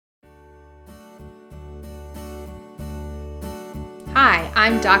Hi,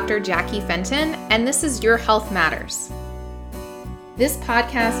 I'm Dr. Jackie Fenton, and this is Your Health Matters. This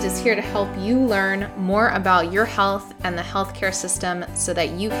podcast is here to help you learn more about your health and the healthcare system so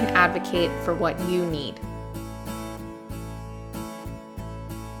that you can advocate for what you need.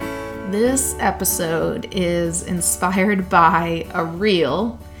 This episode is inspired by a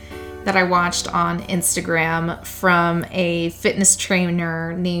reel that I watched on Instagram from a fitness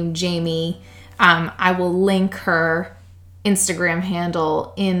trainer named Jamie. I will link her Instagram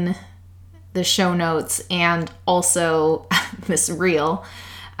handle in the show notes and also this reel.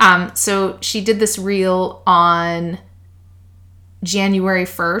 So she did this reel on January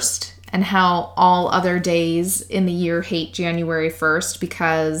 1st and how all other days in the year hate January 1st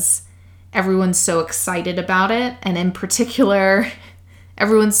because everyone's so excited about it. And in particular,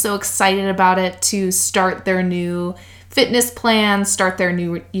 everyone's so excited about it to start their new fitness plans, start their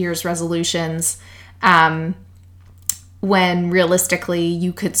New Year's resolutions. When realistically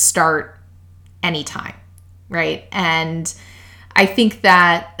you could start anytime, right? And I think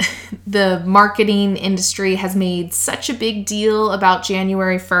that the marketing industry has made such a big deal about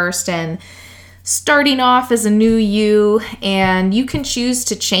January 1st and starting off as a new you, and you can choose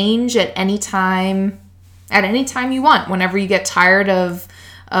to change at any time you want. Whenever you get tired of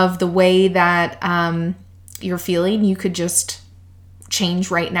the way that you're feeling, you could just change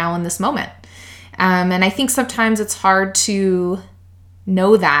right now in this moment. And I think sometimes it's hard to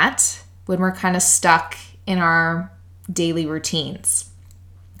know that when we're kind of stuck in our daily routines.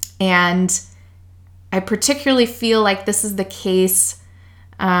 And I particularly feel like this is the case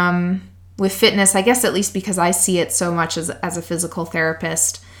with fitness, I guess at least because I see it so much as a physical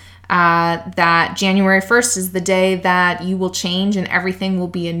therapist, that January 1st is the day that you will change and everything will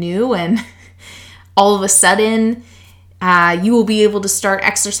be anew. And all of a sudden, you will be able to start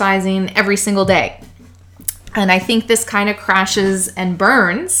exercising every single day. And I think this kind of crashes and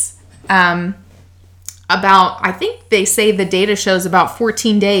burns I think they say the data shows about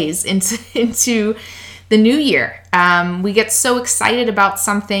 14 days into the new year. We get so excited about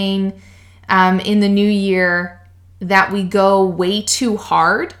something in the new year that we go way too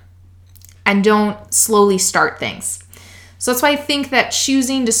hard and don't slowly start things. So that's why I think that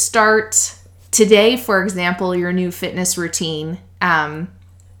choosing to start today, for example, your new fitness routine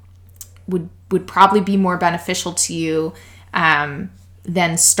would probably be more beneficial to you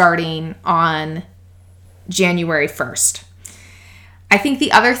than starting on January 1st. I think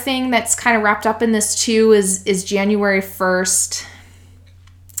the other thing that's kind of wrapped up in this too is January 1st,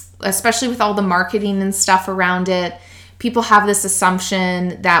 especially with all the marketing and stuff around it. People have this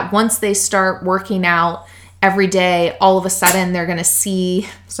assumption that once they start working out every day, all of a sudden they're going to see,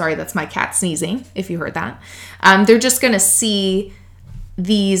 sorry, that's my cat sneezing, if you heard that. They're just going to see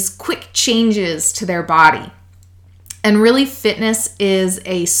these quick changes to their body. And really, fitness is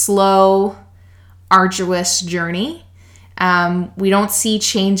a slow, arduous journey. We don't see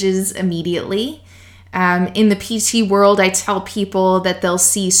changes immediately. In the PT world, I tell people that they'll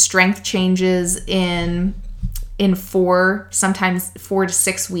see strength changes in sometimes 4 to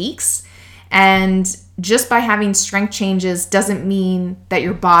 6 weeks. And just by having strength changes doesn't mean that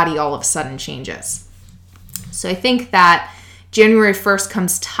your body all of a sudden changes. So I think that January 1st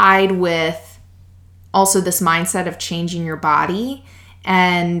comes tied with also this mindset of changing your body,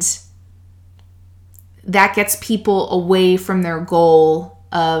 and that gets people away from their goal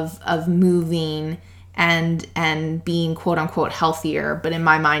of moving and being quote unquote healthier, but in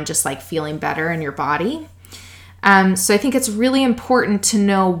my mind, just like feeling better in your body. So I think it's really important to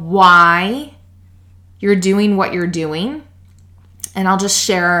know why you're doing what you're doing. And I'll just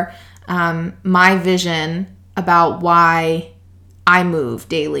share my vision about why I move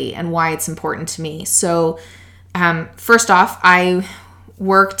daily and why it's important to me. So first off, I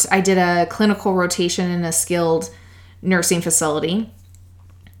did a clinical rotation in a skilled nursing facility.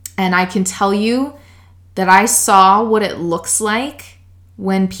 And I can tell you that I saw what it looks like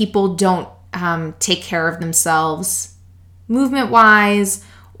when people don't take care of themselves movement-wise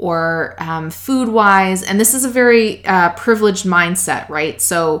or food-wise. And this is a very privileged mindset, right?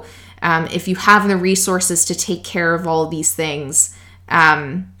 So if you have the resources to take care of all of these things,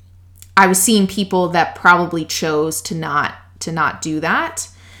 I was seeing people that probably chose to not do that.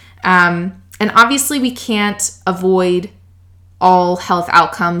 And obviously we can't avoid all health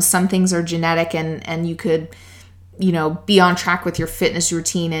outcomes. Some things are genetic and you could, be on track with your fitness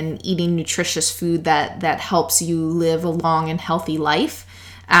routine and eating nutritious food that helps you live a long and healthy life.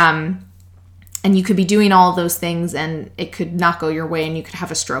 And you could be doing all of those things and it could not go your way and you could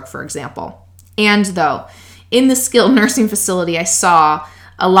have a stroke, for example. And though, in the skilled nursing facility, I saw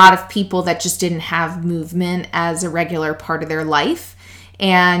a lot of people that just didn't have movement as a regular part of their life.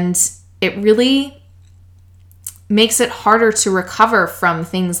 And it really makes it harder to recover from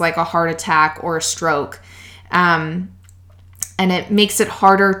things like a heart attack or a stroke. And it makes it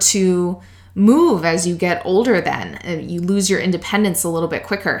harder to move as you get older then. You lose your independence a little bit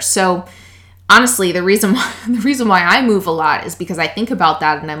quicker. So honestly, the reason why I move a lot is because I think about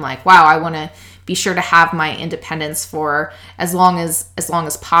that and I'm like, wow, I want to be sure to have my independence for as long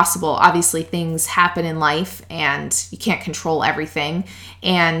as possible. Obviously, things happen in life and you can't control everything.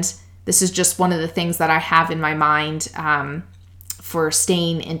 And this is just one of the things that I have in my mind for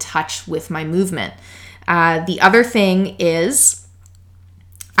staying in touch with my movement. The other thing is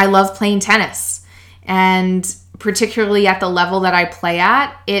I love playing tennis. And particularly at the level that I play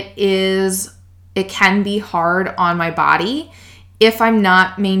at, it can be hard on my body if I'm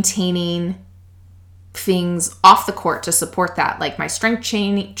not maintaining things off the court to support that, like my strength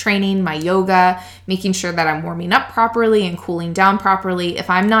training, my yoga, making sure that I'm warming up properly and cooling down properly. If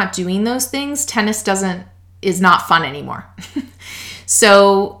I'm not doing those things, tennis is not fun anymore.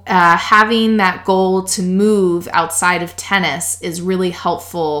 So having that goal to move outside of tennis is really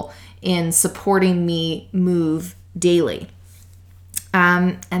helpful in supporting me move daily.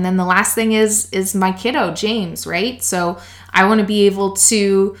 And then the last thing is my kiddo, James, right? So I want to be able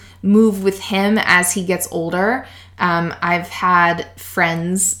to move with him as he gets older. I've had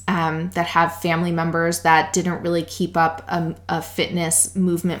friends that have family members that didn't really keep up a fitness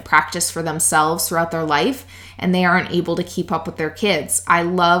movement practice for themselves throughout their life, and they aren't able to keep up with their kids. I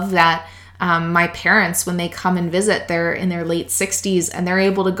love that my parents, when they come and visit, they're in their late 60s and they're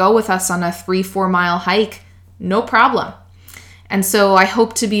able to go with us on a 3-4 mile hike, no problem. And so I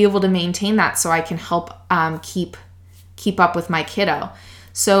hope to be able to maintain that so I can help keep up with my kiddo.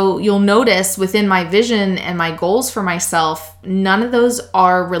 So you'll notice within my vision and my goals for myself, none of those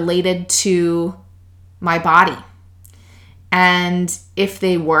are related to my body. And if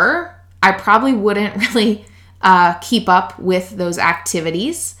they were, I probably wouldn't really keep up with those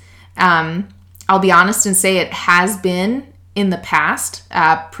activities. I'll be honest and say it has been in the past,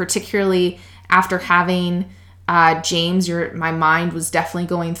 particularly after having James. My mind was definitely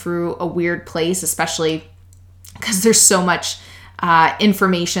going through a weird place, especially because there's so much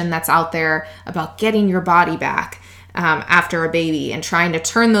information that's out there about getting your body back after a baby, and trying to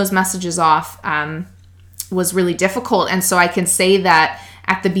turn those messages off was really difficult. And so I can say that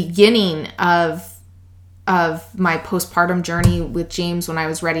at the beginning of my postpartum journey with James, when I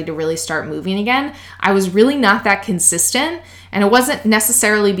was ready to really start moving again, I was really not that consistent. And it wasn't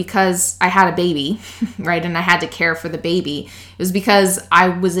necessarily because I had a baby, right? And I had to care for the baby. It was because I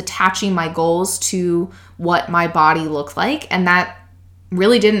was attaching my goals to what my body looked like. And that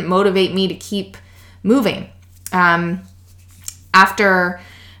really didn't motivate me to keep moving. After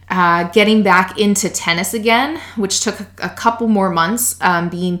getting back into tennis again, which took a couple more months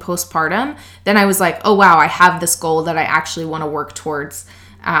being postpartum, then I was like, oh, wow, I have this goal that I actually want to work towards.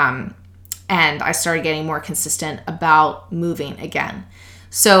 And I started getting more consistent about moving again.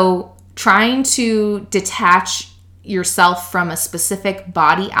 So trying to detach yourself from a specific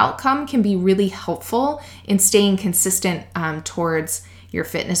body outcome can be really helpful in staying consistent towards your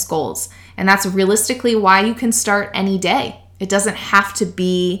fitness goals. And that's realistically why you can start any day. It doesn't have to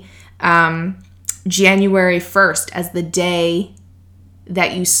be January 1st as the day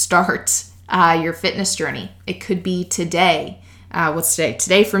that you start your fitness journey. It could be today. What's today?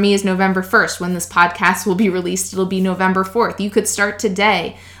 Today for me is November 1st. When this podcast will be released, it'll be November 4th. You could start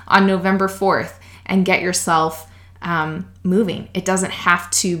today on November 4th and get yourself moving. It doesn't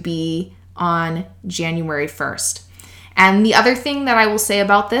have to be on January 1st. And the other thing that I will say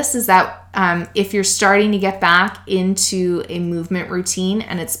about this is that if you're starting to get back into a movement routine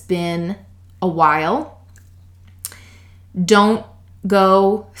and it's been a while, don't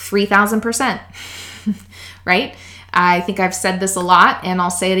go 3,000%, right? I think I've said this a lot and I'll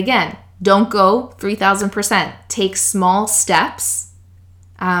say it again. Don't go 3,000%. Take small steps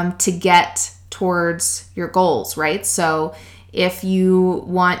to get towards your goals, right? So if you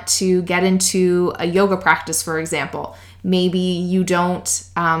want to get into a yoga practice, for example, maybe you don't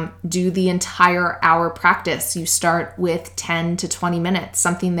do the entire hour practice. You start with 10 to 20 minutes,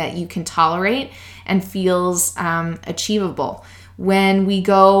 something that you can tolerate and feels achievable. When we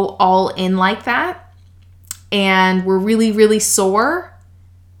go all in like that, and we're really, really sore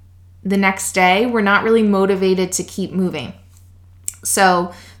the next day, we're not really motivated to keep moving.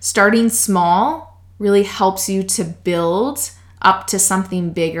 So starting small really helps you to build up to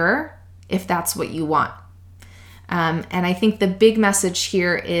something bigger if that's what you want. And I think the big message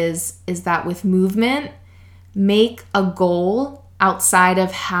here is that with movement, make a goal outside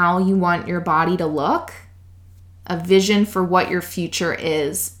of how you want your body to look, a vision for what your future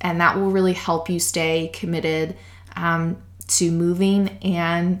is, and that will really help you stay committed to moving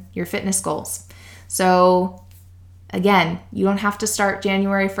and your fitness goals. So again, you don't have to start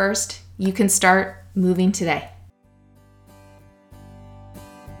January 1st. You can start moving today.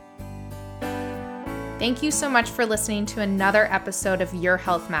 Thank you so much for listening to another episode of Your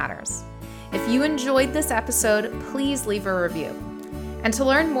Health Matters. If you enjoyed this episode, please leave a review. And to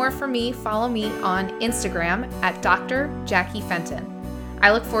learn more from me, follow me on Instagram at Dr. Jackie Fenton.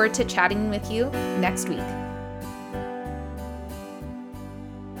 I look forward to chatting with you next week.